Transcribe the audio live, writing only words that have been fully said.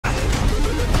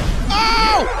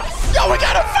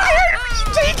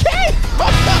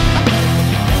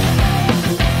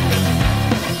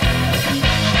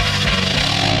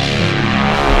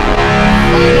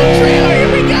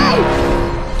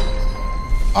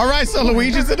All right, so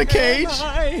Luigi's in the cage.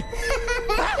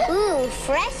 Ooh,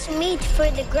 fresh meat for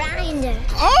the grinder.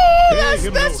 Oh,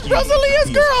 that's Rosalia's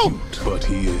girl. Cute, but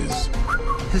he is.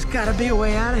 There's gotta be a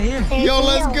way out of here. Yo,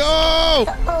 let's go.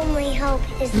 The only hope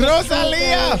is the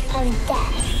Rosalia. slavery of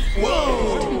death.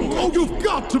 Whoa! Oh, you've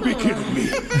got to be kidding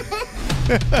me.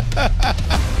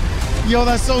 Yo,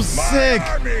 that's so sick.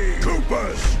 Army.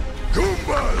 Koopas.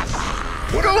 Goombas.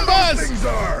 Whatever Goombas. those things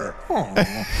are.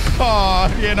 Oh,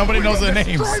 yeah, nobody knows their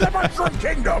names. Destroy the Mushroom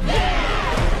Kingdom.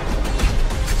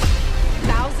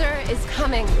 Bowser is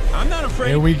coming. I'm not afraid.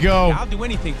 Here we go. I'll do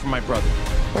anything for my brother.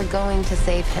 We're going to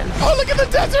save him. Oh, look at the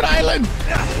desert island.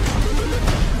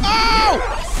 Oh!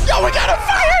 Yo, we got a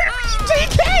fire!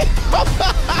 DK!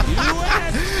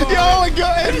 Yo,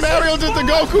 and Mario did the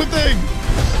Goku thing.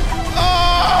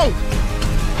 Oh!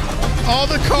 All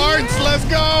the cards, let's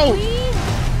go.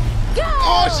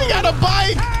 Oh, she got a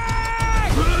bike.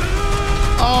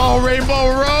 Oh, Rainbow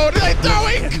Road. I'm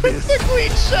throwing the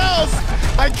queen shells.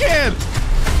 I can't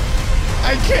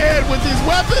with these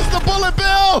weapons. The bullet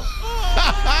bill.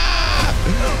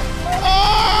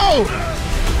 Oh!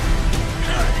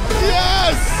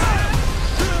 Yes!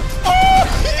 Oh!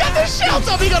 He got the shells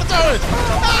up! He gotta throw it!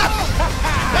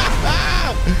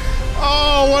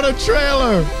 Oh, what a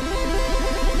trailer!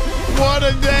 What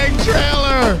a dang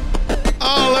trailer!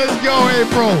 Oh, let's go,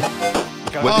 April!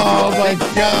 Oh my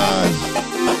gosh!